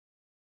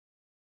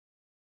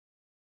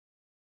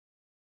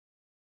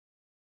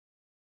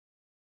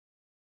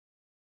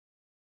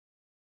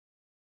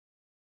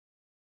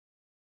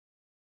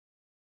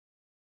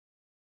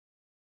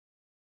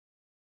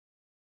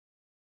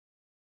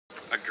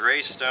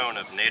gray stone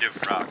of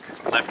native rock,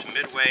 left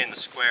midway in the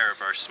square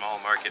of our small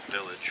market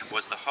village,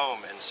 was the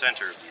home and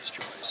center of these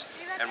joys,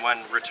 and when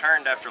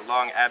returned after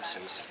long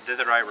absence,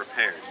 thither I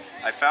repaired.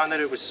 I found that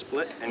it was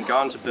split and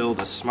gone to build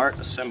a smart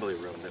assembly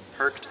room that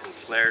perked and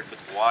flared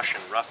with wash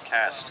and rough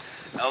cast,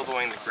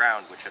 elbowing the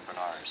ground which had been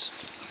ours.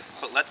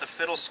 But let the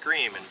fiddle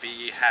scream, and be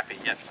ye happy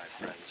yet, my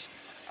friends.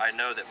 I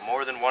know that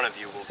more than one of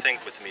you will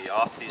think with me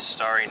oft these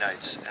starry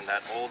nights, and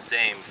that old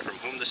dame from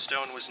whom the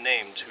stone was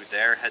named, who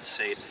there had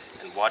sate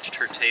and watched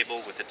her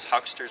table with its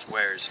huckster's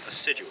wares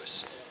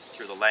assiduous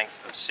through the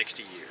length of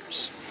 60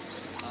 years.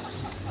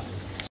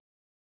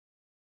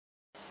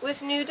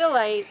 With new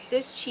delight,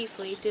 this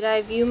chiefly did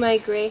I view my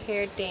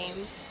gray-haired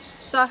dame,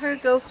 saw her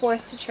go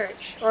forth to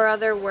church, or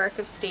other work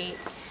of state,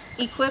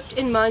 equipped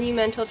in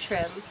monumental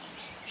trim,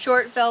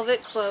 short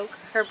velvet cloak,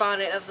 her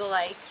bonnet of the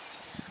like,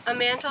 a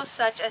mantle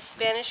such as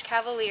Spanish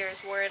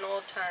cavaliers wore in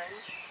old time.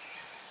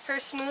 Her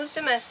smooth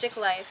domestic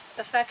life,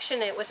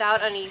 affectionate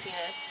without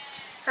uneasiness,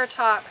 her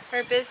talk,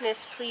 her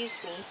business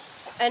pleased me,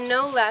 and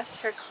no less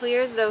her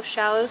clear though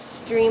shallow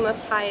stream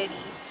of piety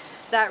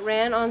that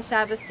ran on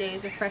Sabbath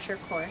days a fresher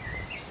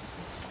course.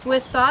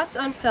 With thoughts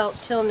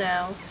unfelt till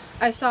now,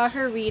 I saw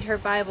her read her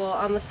Bible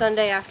on the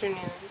Sunday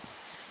afternoons,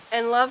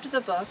 and loved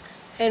the book,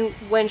 and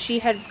when she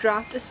had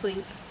dropped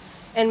asleep,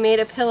 and made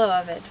a pillow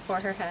of it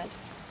for her head.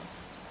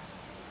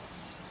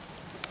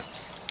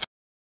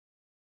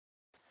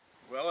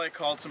 Well I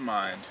call to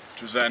mind,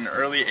 'twas at an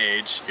early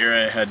age,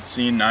 ere I had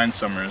seen 9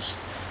 summers,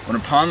 when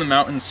upon the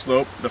mountain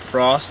slope the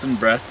frost and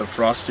breath of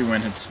frosty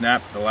wind had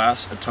snapped the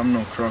last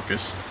autumnal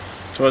crocus.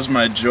 'Twas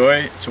my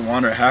joy to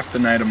wander half the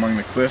night among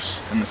the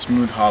cliffs and the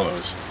smooth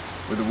hollows,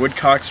 where the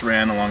woodcocks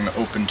ran along the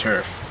open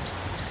turf.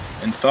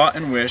 In thought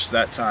and wish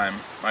that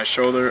time, my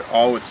shoulder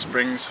all with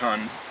springs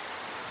hung,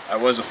 I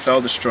was a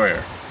fell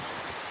destroyer.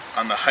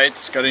 On the heights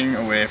scudding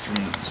away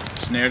from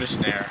snare to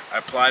snare, I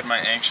plied my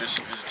anxious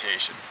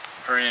visitation,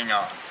 hurrying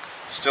on,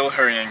 still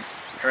hurrying,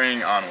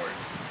 hurrying onward.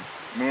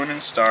 Moon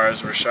and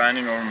stars were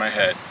shining over my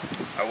head.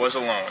 I was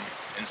alone,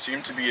 and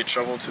seemed to be a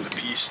trouble to the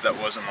peace that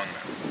was among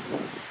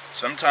them.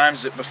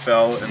 Sometimes it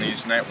befell in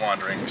these night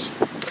wanderings,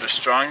 that a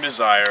strong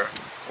desire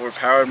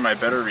overpowered my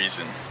better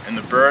reason, and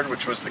the bird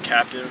which was the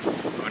captive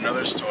of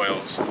another's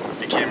toils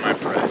became my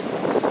prey.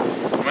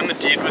 And when the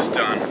deed was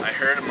done, I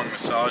heard among the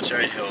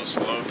solitary hills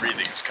low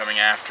breathings coming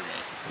after me,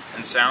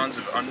 and sounds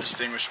of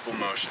undistinguishable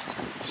motion,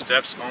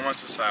 steps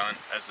almost as silent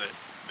as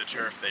the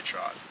turf they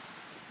trod.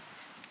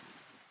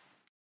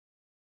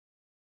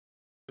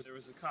 There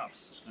was a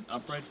copse, an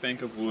upright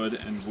bank of wood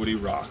and woody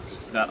rock,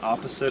 that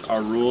opposite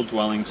our rural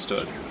dwelling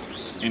stood,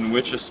 in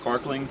which a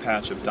sparkling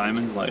patch of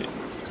diamond light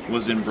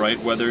was in bright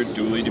weather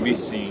duly to be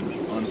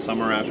seen on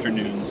summer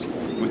afternoons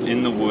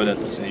within the wood at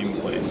the same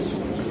place.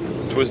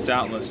 'Twas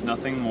doubtless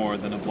nothing more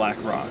than a black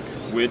rock,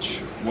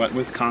 which, wet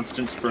with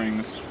constant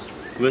springs,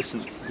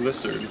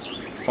 glistered,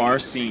 far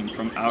seen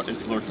from out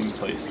its lurking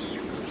place,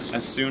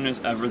 as soon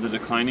as ever the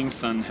declining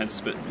sun had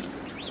smitten it.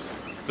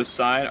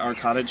 Beside our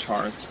cottage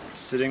hearth,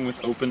 sitting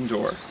with open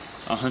door,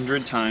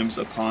 100 times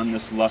upon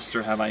this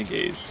lustre have I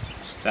gazed,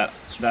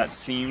 that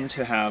seemed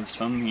to have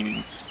some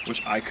meaning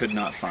which I could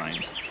not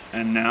find,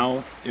 and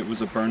now it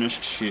was a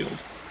burnished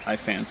shield, I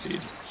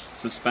fancied,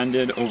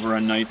 suspended over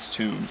a knight's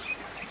tomb,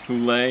 who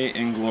lay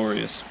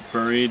inglorious,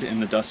 buried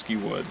in the dusky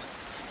wood,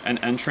 an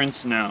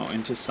entrance now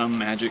into some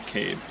magic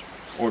cave,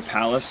 or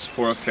palace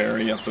for a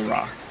fairy of the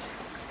rock.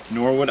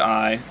 Nor would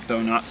I,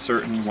 though not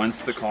certain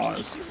whence the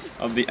cause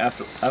of the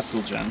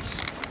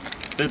effulgence,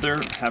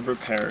 thither have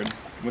repaired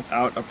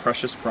without a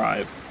precious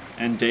bribe,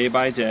 and day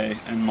by day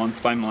and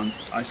month by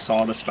month I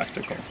saw the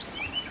spectacle,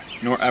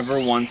 nor ever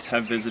once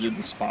have visited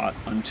the spot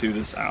unto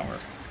this hour.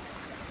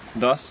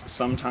 Thus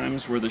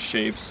sometimes were the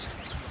shapes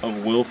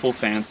of wilful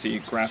fancy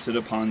grafted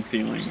upon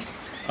feelings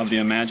of the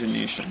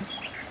imagination,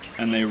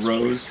 and they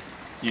rose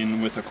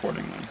in worth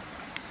accordingly.